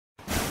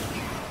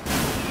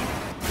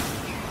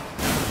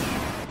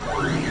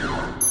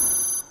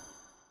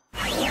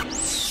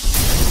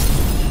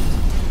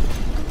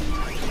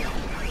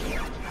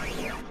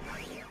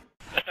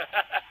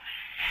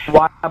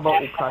Why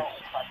bottle clutch?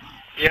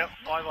 Yep,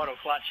 why bottle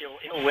clutch,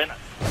 he'll win it.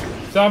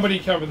 Somebody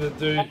cover the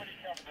dude.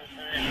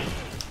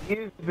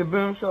 Use the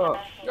boom shot.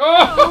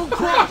 Oh!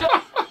 Nice!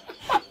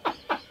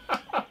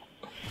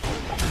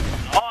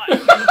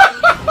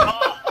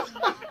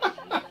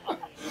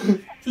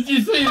 Did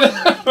you see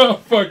that? Oh,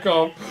 fuck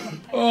off.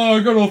 Oh,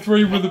 I got all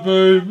three with the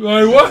boom.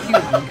 Oh, what?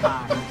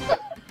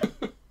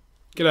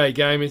 G'day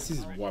gamers, this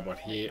is Whitebot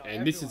here,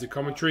 and this is a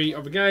commentary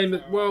of a game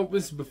that, well,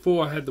 this is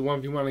before I had the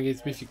 1v1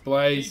 against Mythic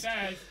Blaze,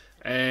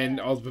 and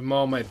I was with my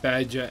old mate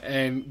Badger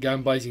and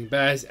Gunblazing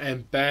Baz,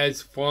 and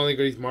Baz finally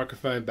got his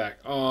microphone back.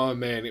 Oh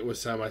man, it was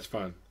so much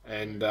fun,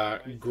 and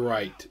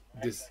great.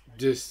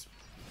 Just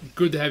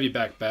good to have you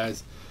back,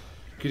 Baz.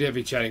 Good to have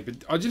you chatting,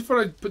 but I just thought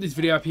I'd put this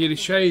video up here to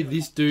show you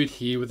this dude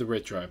here with the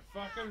retro.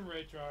 Fucking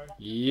retro.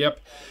 Yep.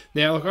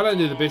 Now, look, I don't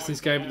do the best in this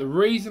game, but the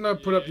reason I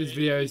put up this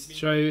video is to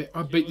show you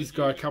I beat this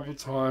guy a couple of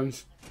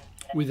times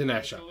with an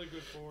Asher.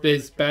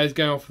 There's Baz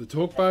going off with the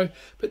talk bow,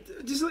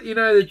 but just to let you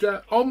know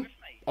that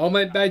old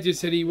mate Badger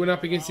said he went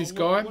up against this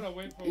guy,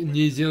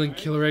 New Zealand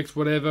Killer X,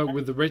 whatever,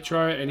 with the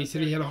retro, and he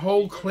said he had a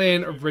whole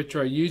clan of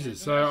retro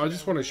users. So I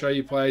just want to show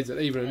you players that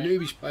even a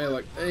noobish player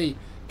like me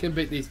can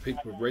beat these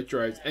people with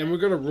retros, and we're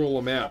going to rule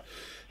them out.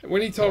 And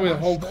when he told me the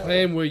whole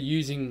clan were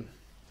using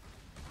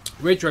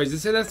retros, I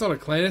said that's not a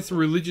clan, that's a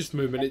religious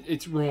movement.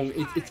 It's wrong,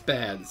 it's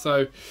bad.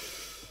 So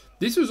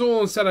this was all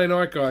on Saturday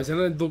night, guys,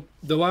 and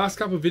the last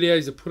couple of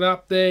videos I put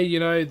up there, you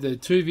know, the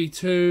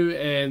 2v2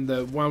 and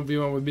the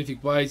 1v1 with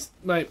Mythic Blaze,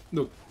 mate,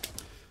 look,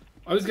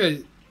 I'm just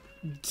going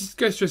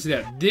to stress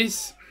it out.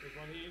 This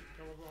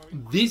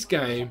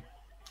game,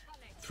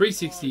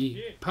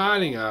 360,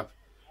 partying up,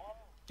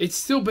 it's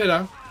still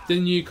better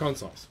than new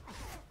consoles.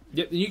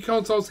 Yep, the new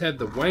consoles have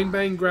the Wayne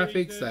Bang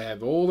graphics, they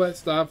have all that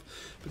stuff,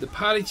 but the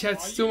party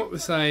chat's still not the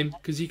same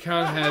because you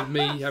can't have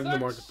me having the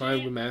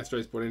microphone with my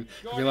Astros put in.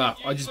 If you laugh,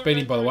 I just beat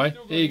him, by the way.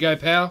 There you go,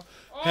 pal.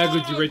 How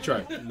good's your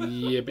retro?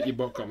 Yeah, but your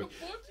bot got me.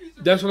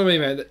 That's what I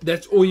mean, man.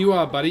 That's all you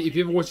are, buddy. If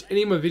you ever watch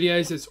any of my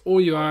videos, that's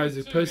all you are, is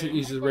a person that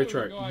uses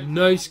retro.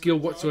 No skill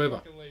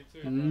whatsoever.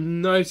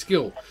 No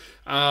skill.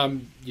 You're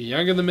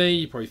younger than me,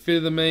 you're probably fitter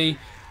than me.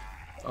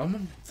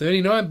 I'm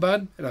 39,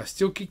 bud, and I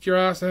still kicked your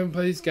ass. I haven't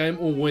played this game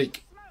all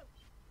week.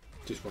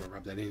 Just want to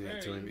rub that in there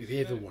to him if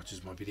he ever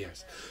watches my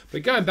videos.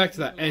 But going back to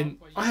that, and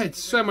I had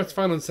so much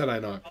fun on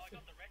Saturday night.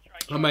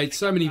 I made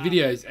so many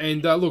videos,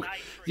 and look,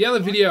 the other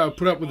video I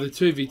put up with the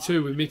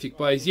 2v2 with Mythic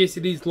Blaze, yes,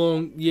 it is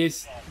long,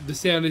 yes, the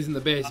sound isn't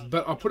the best,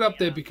 but I put up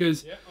there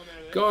because,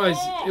 guys,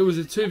 it was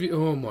a 2v...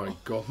 Oh my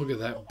god, look at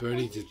that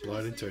Bernie just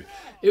blown into.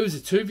 It was a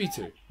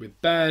 2v2 with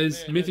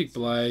Baz, Mythic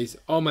Blaze,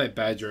 old mate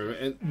Badger,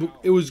 and look,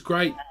 it was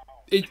great.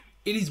 It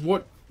is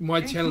what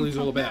my channel is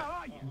all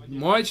about.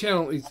 My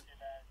channel is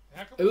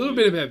a little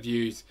bit about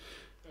views,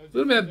 a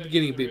little bit about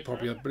getting a bit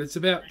popular, but it's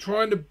about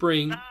trying to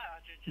bring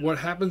what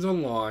happens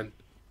online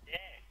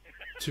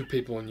to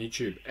people on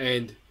YouTube,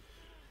 and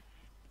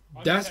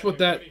that's what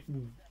that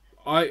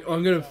I'm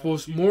going to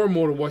force more and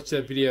more to watch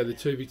that video, the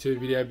 2v2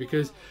 video,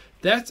 because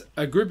that's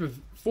a group of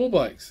 4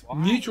 blokes,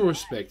 mutual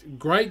respect,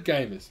 great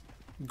gamers,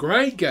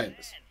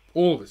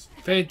 all of us,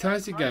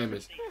 fantastic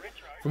gamers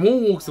from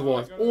all walks of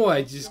life, all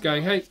ages, just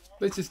going, hey,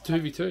 let's just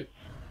 2v2.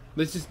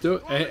 Let's just do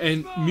it.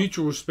 And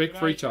mutual respect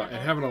for each other and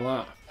having a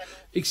laugh.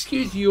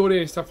 Excuse the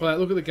audio and stuff like that.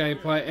 Look at the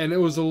gameplay, and it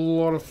was a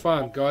lot of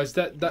fun, guys.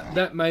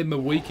 That made my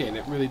weekend.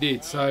 It really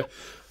did. So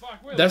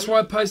that's why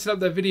I posted up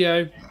that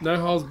video. No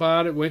holds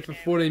barred. It went for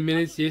 14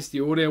 minutes. Yes,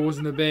 the audio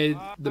wasn't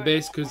the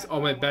best because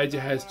old mate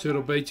Badger has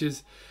Turtle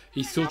Beaches.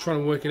 He's still trying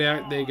to work it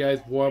out. There goes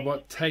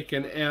Whitebot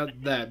taking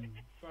out that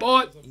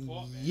bot.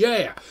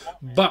 Yeah.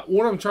 But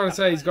what I'm trying to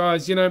say is,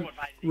 guys, you know,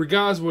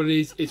 regardless of what it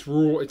is, it's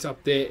raw. It's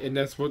up there, and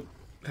that's what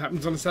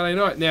happens on a Saturday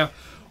night. Now,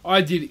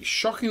 I did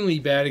shockingly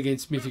bad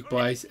against Mythic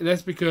Blaze, and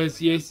that's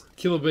because, yes,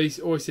 Killer Beast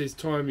always says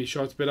time your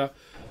shots better.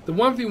 The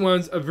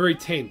 1v1s are very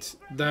tense.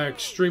 They're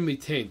extremely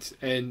tense,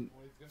 and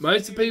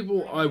most of the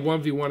people I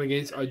 1v1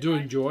 against, I do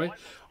enjoy.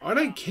 I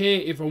don't care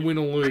if I win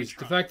or lose.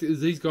 The fact is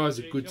these guys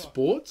are good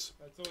sports.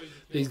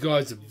 These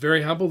guys are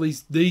very humble.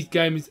 These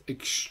gamers are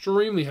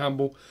extremely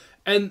humble,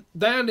 and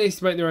they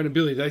underestimate their own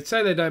ability. They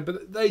say they don't,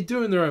 but they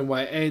do in their own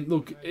way. And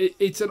look,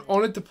 it's an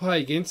honour to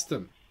play against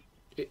them.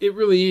 It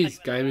really is,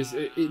 gamers.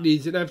 It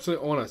is an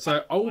absolute honour.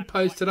 So I will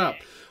post it up.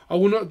 I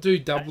will not do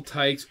double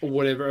takes or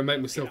whatever and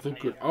make myself look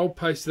good. I'll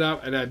post it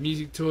up and add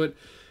music to it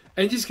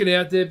and just get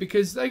out there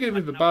because they get a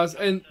bit of a buzz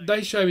and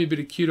they show me a bit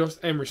of kudos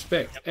and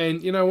respect.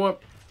 And you know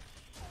what?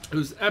 It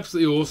was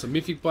absolutely awesome.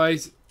 Mythic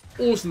Blaze,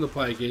 awesome to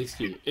play against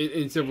you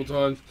in several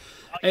times.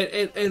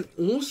 And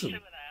awesome.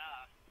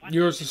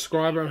 You're a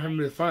subscriber. I'm having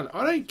a bit of fun.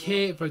 I don't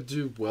care if I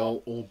do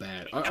well or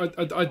bad.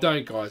 I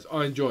don't, guys.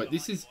 I enjoy it.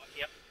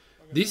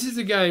 This is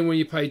a game where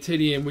you play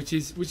TDM, which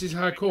is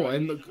hardcore.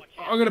 And look,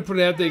 I'm going to put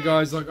it out there,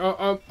 guys. Like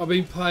I've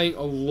been playing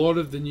a lot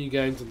of the new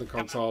games on the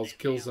consoles.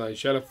 Killzone,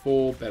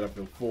 Shadowfall,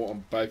 Battlefield 4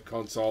 on both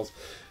consoles.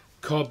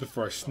 COD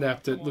before I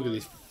snapped it. Look at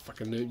this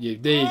fucking nerd. Yeah,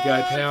 there you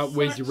go, pal.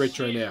 Where's your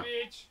retro now?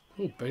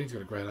 Oh, Benny's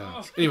got a great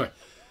ass. Anyway,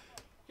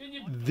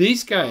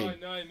 this game,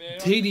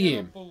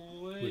 TDM,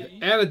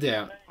 without a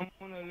doubt,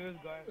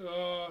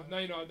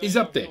 guy. He's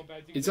up there.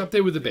 It's up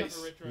there with the best.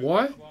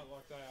 Why?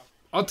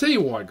 I'll tell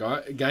you why,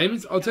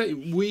 gamers. I'll tell you.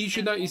 You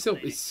should know it yourself.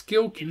 It's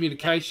skill,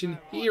 communication,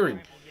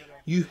 hearing.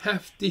 You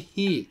have to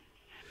hear.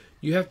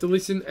 You have to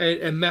listen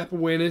and map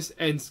awareness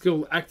and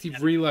skill,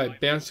 active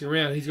reload, bouncing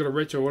around. He's got a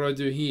retro. What do I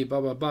do here?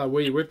 Blah, blah, blah.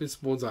 Where your weapon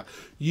spawns are.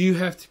 You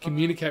have to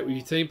communicate with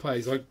your team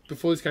players. Like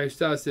before this game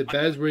started, I said,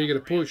 Baz, where are you going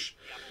to push?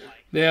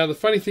 Now, the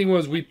funny thing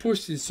was we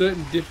pushed in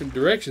certain different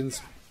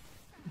directions,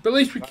 but at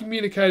least we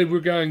communicated we're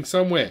going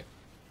somewhere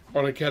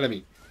on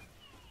Academy.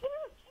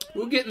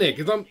 We're getting there,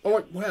 because I'm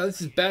like, wow,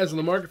 this is Baz on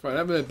the microphone. I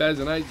haven't heard Baz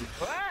in ages.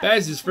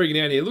 Baz is freaking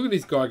out here. Look at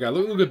this guy go.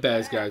 Look at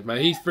Baz goes,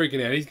 mate. He's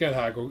freaking out. He's going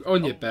hardcore.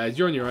 On your Baz.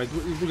 You're on your own.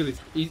 Look at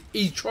this.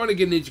 He's trying to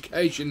get an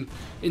education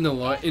in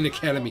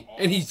Academy,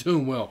 and he's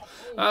doing well.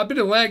 A bit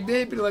of lag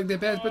there,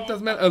 Baz, but it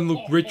doesn't matter. And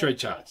look, retro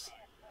charts.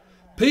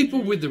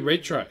 People with the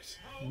retros.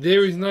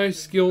 There is no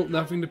skill,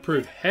 nothing to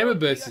prove.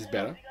 Hammerburst is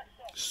better.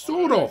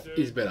 Sword Off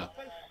is better.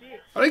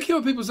 I don't care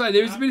what people say.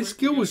 There is a bit of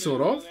skill with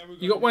Sword Off.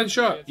 You got one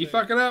shot. You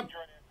fuck it up.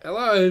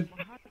 Hello,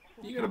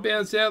 you got to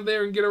bounce out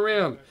there and get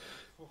around.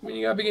 When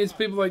you're up against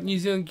people like New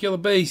Zealand Killer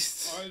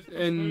Beasts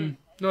and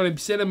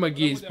 90% of my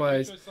Gears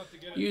players,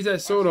 use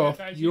that Sword Off,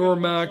 you're a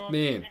marked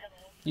man.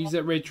 Use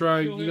that retro,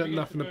 you got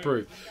nothing to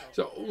prove.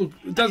 So, look,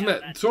 it doesn't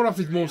matter. Sword Off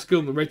is more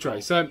skill than retro.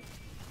 So,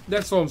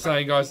 that's all I'm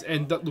saying, guys.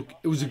 And look,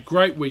 it was a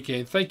great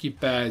weekend. Thank you,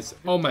 Baz,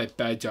 old mate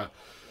Badger,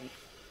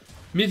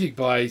 Mythic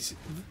Blaze.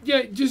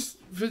 Yeah, just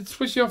for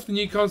switching off the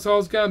new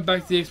consoles, going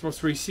back to the Xbox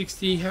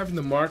 360, having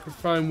the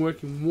microphone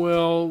working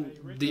well,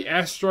 the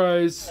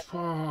Astros.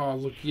 Oh,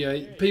 look, yeah,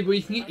 people,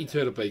 you can get your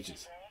Turtle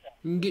Beaches.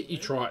 You can get your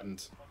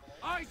Tritons.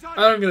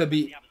 I'm going to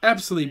be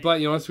absolutely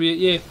blatantly honest with you.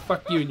 Yeah,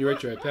 fuck you and your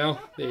retro, pal.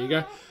 There you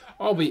go.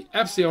 I'll be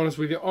absolutely honest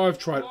with you. I've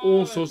tried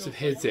all sorts of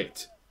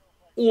headsets.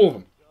 All of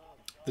them.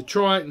 The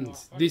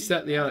Tritons, this,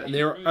 that, and the other. And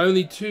there are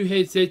only 2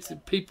 headsets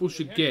that people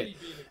should get.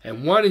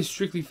 And one is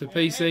strictly for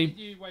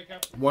PC,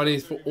 one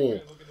is for all.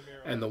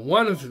 And the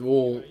one for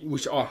all,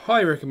 which I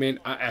highly recommend,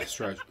 are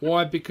Astros.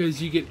 Why?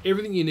 Because you get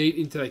everything you need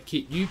into that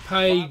kit. You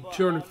pay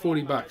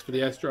 $240 for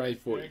the Astro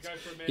A40s.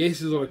 Yes,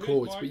 there's a lot of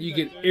cords, but you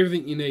get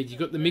everything you need. You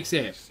got the mix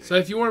amp. So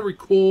if you want to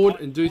record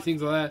and do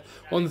things like that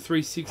on the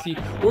 360,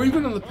 or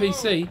even on the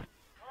PC,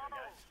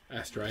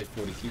 Astro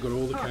A40s, you've got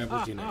all the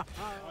cables you need.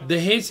 The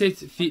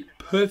headsets fit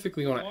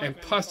perfectly on it, and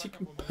plus you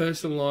can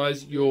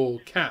personalise your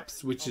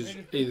caps, which is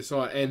either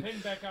side. And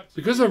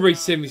because I've reached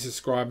 70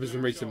 subscribers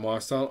and reached a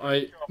milestone,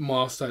 I've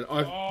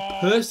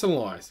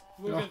personalised.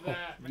 Oh,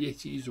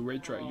 yes, you use a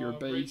retro, you're a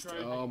beast.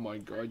 Oh my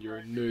god, you're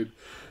a noob.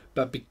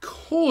 But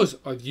because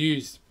I've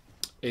used,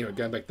 anyway,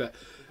 going back to that,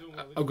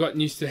 I've gotten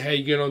used to how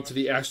you get onto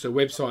the Astro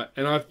website,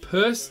 and I've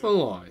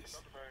personalised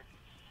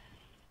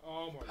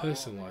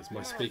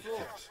my speaker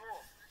caps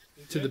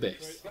to the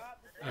best.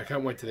 I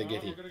can't wait till they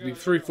get here. It'll be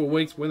 3-4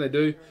 weeks. When they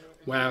do,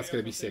 wow, it's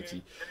going to be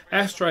sexy.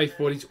 Astro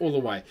A40s all the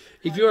way.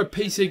 If you're a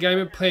PC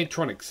gamer,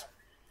 Plantronics.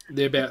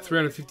 They're about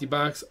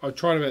 $350. I've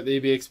tried them at the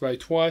EB Expo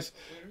twice.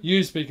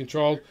 USB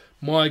controlled.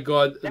 My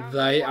god,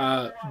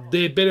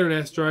 they're better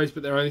than Astros,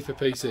 but they're only for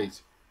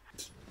PCs.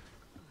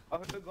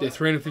 They're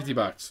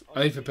 $350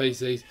 only for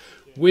PCs.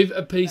 With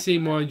a PC,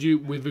 mind you,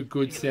 with a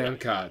good sound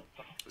card.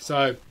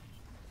 So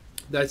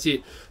that's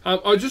it.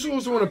 I just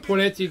also want to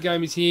point out to you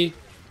gamers here,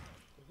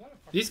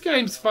 this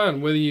game's fun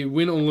whether you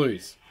win or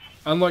lose,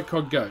 unlike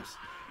COD Ghost.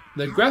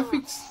 The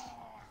graphics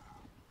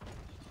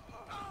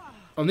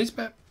on this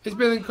map is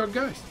better than COD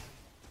Ghost.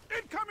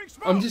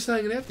 I'm just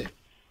saying it out there.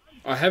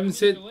 I haven't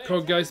sent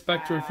COD Ghost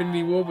back to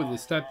Infinity War with the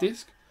snap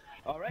disc,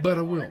 but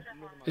I will.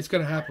 It's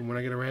going to happen when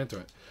I get around to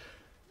it.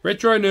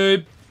 Retro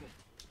noob.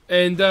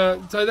 And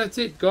so that's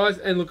it, guys.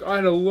 And look, I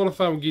had a lot of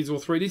fun with Gears of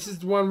War 3. This is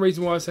the one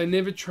reason why I say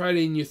never trade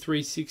in your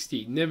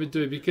 360. Never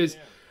do, because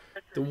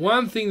the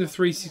one thing the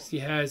 360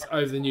 has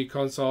over the new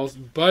consoles,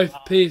 both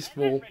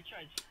PS4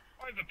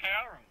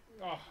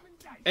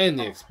 and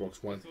the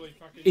Xbox One,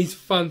 is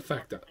fun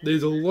factor.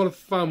 There's a lot of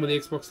fun with the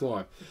Xbox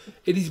Live.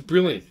 It is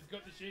brilliant.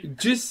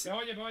 Just,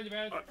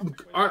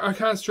 I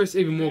can't stress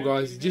even more,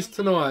 guys. Just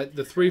tonight,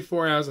 the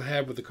 3-4 hours I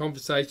had with the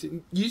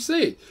conversation, you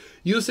see it.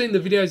 You've seen the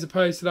videos I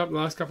posted up the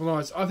last couple of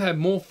nights. I've had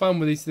more fun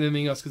with this than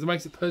anything else because it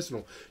makes it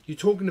personal. You're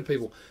talking to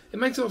people. It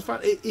makes it fun.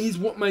 It is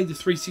what made the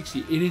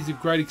 360. It is a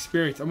great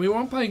experience. I mean,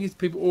 I'm playing against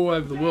people all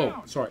over the world.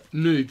 Sorry,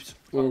 noobs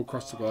all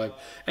across the globe.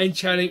 And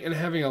chatting and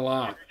having a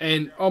laugh.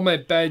 And old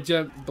mate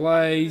Badger,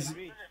 Blaze,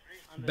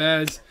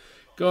 Baz,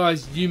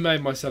 guys, you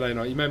made my Saturday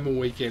night. You made my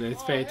weekend, and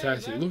it's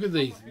fantastic. Look at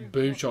these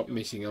boom shot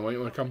missing. I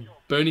want to come.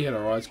 Bernie had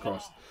her eyes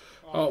crossed.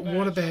 Oh,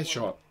 what a bad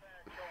shot.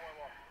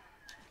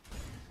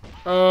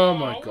 Oh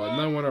my god,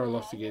 no wonder I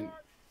lost again.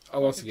 I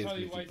lost against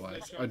Mythic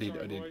Blaze. I did.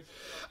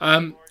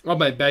 Old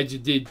mate Badger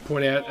did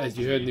point out, as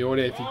you heard in the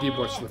audio, if you did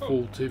watch the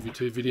full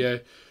 2v2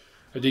 video,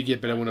 I did get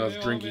better when I was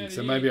drinking.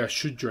 So maybe I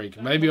should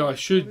drink. Maybe I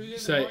should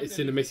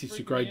send a message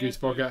to Grey Goose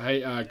Vodka.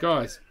 Hey,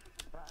 guys,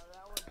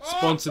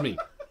 sponsor me.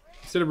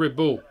 Instead of Red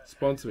Bull,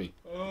 sponsor me.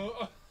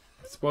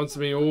 Sponsor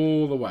me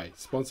all the way.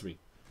 Sponsor me.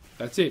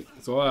 That's it.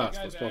 That's all I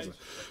ask for, sponsor.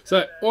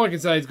 So, all I can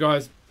say is,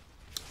 guys,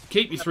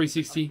 keep your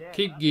 360,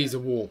 keep Gears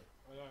of War.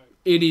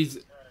 It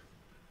is,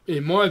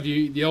 in my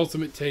view, the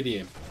ultimate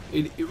TDM.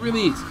 It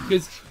really is,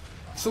 because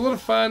it's a lot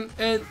of fun,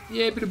 and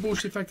yeah, a bit of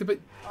bullshit factor, but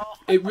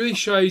it really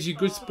shows you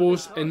good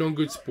sports and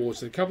non-good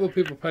sports. And a couple of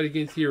people I played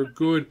against here are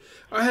good.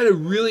 I had a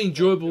really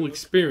enjoyable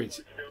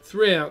experience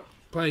throughout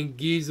playing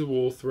Gears of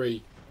War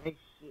 3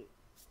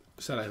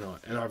 Saturday night.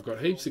 And I've got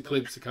heaps of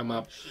clips to come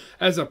up,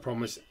 as I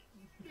promised.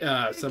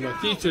 So my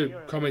future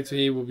comments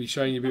here will be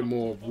showing you a bit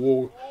more of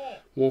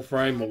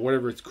Warframe or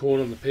whatever it's called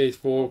on the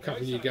PS4. A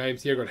couple of new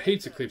games here. I've got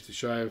heaps of clips to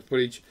show,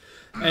 footage.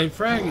 And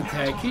Frag and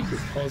Tag, keep it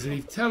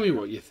positive. Tell me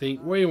what you think,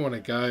 where you want to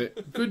go.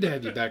 Good to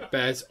have you back,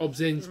 Baz.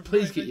 Obzens,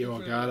 please get your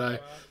Elgato.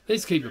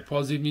 Let's keep it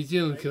positive. New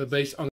Zealand Killer Beast.